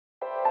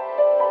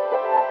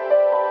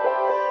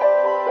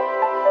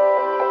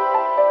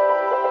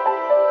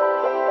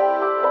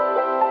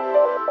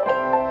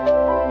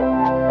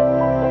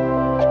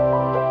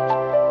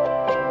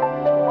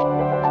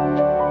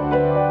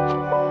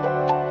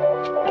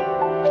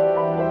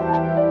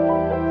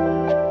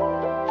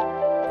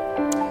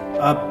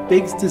A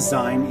big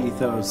design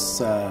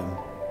ethos,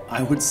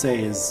 I would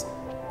say, is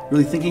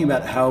really thinking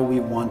about how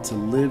we want to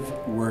live,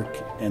 work,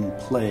 and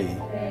play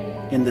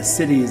in the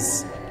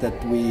cities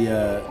that we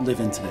live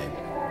in today.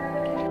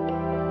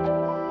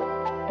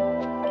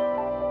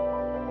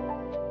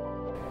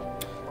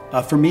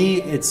 For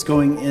me, it's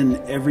going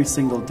in every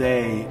single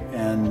day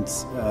and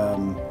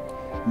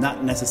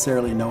not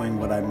necessarily knowing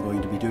what I'm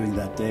going to be doing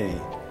that day,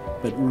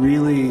 but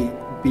really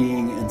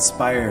being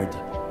inspired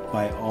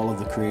by all of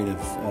the creative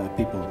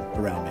people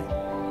around me.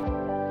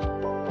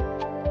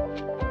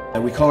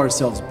 We call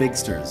ourselves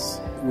bigsters.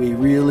 We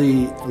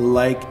really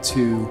like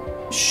to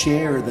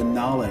share the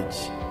knowledge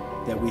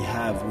that we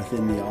have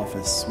within the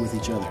office with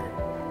each other.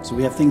 So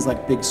we have things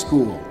like Big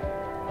School,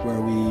 where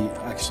we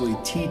actually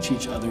teach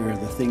each other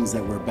the things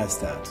that we're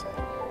best at.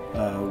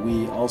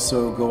 We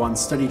also go on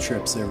study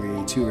trips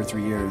every 2 or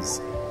 3 years,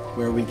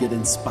 where we get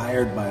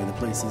inspired by the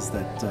places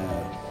that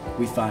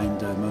we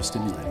find most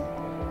stimulating.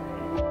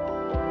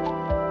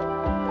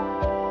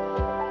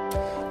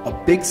 A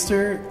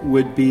bigster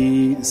would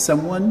be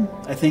someone,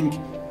 I think,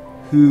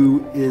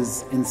 who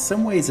is in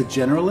some ways a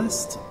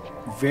generalist,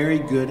 very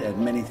good at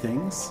many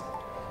things,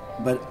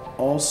 but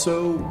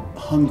also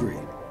hungry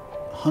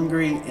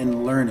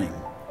in learning,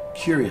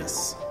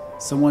 curious,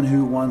 someone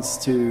who wants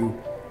to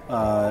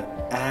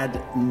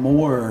add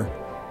more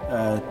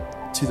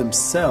to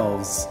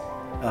themselves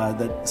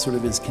that sort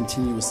of is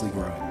continuously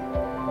growing.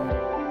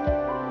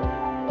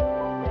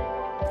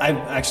 I've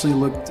actually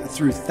looked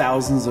through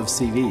thousands of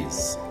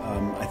CVs.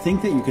 I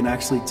think that you can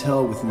actually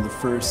tell within the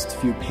first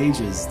few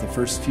pages, the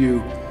first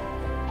few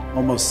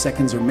almost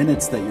seconds or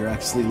minutes that you're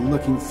actually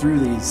looking through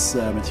these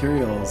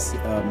materials,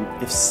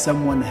 if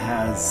someone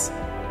has,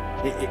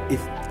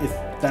 if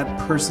that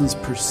person's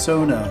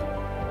persona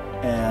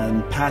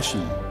and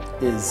passion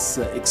is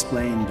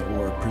explained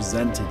or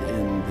presented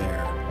in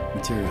their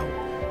material.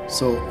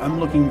 So I'm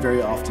looking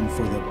very often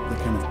for the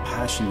kind of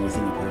passion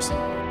within a person.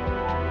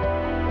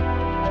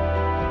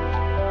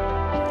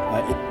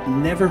 It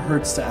never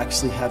hurts to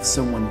actually have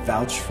someone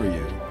vouch for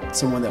you,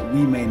 someone that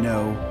we may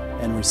know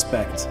and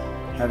respect.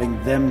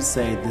 Having them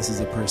say this is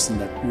a person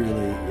that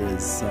really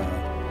is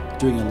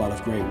doing a lot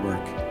of great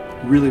work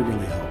really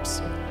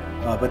helps.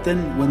 But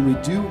then when we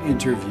do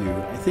interview,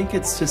 I think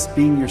it's just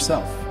being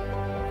yourself.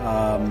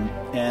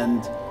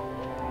 And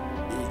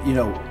you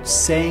know,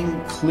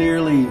 saying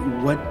clearly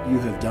what you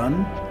have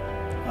done,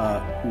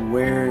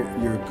 where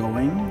you're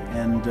going,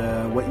 and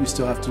what you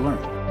still have to learn.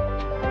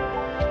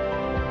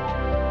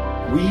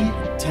 We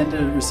tend to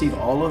receive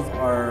all of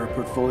our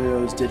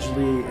portfolios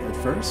digitally at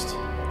first,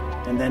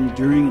 and then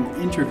during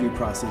an interview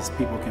process,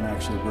 people can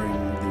actually bring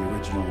the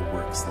original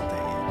works that they've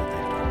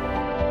done.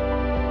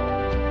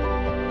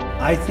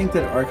 I think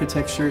that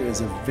architecture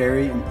is a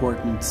very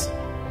important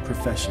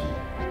profession,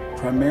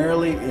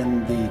 primarily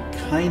in the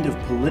kind of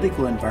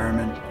political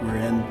environment we're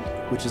in,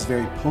 which is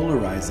very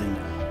polarizing.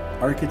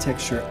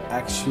 Architecture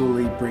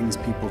actually brings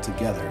people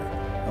together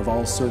of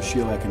all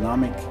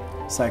socioeconomic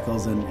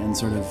cycles and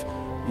sort of,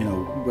 you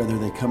know, whether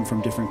they come from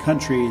different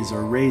countries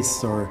or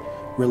race or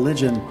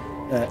religion.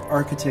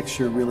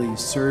 Architecture really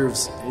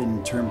serves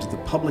in terms of the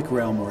public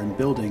realm or in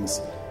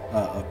buildings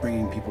of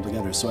bringing people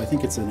together. So I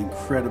think it's an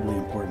incredibly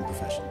important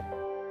profession.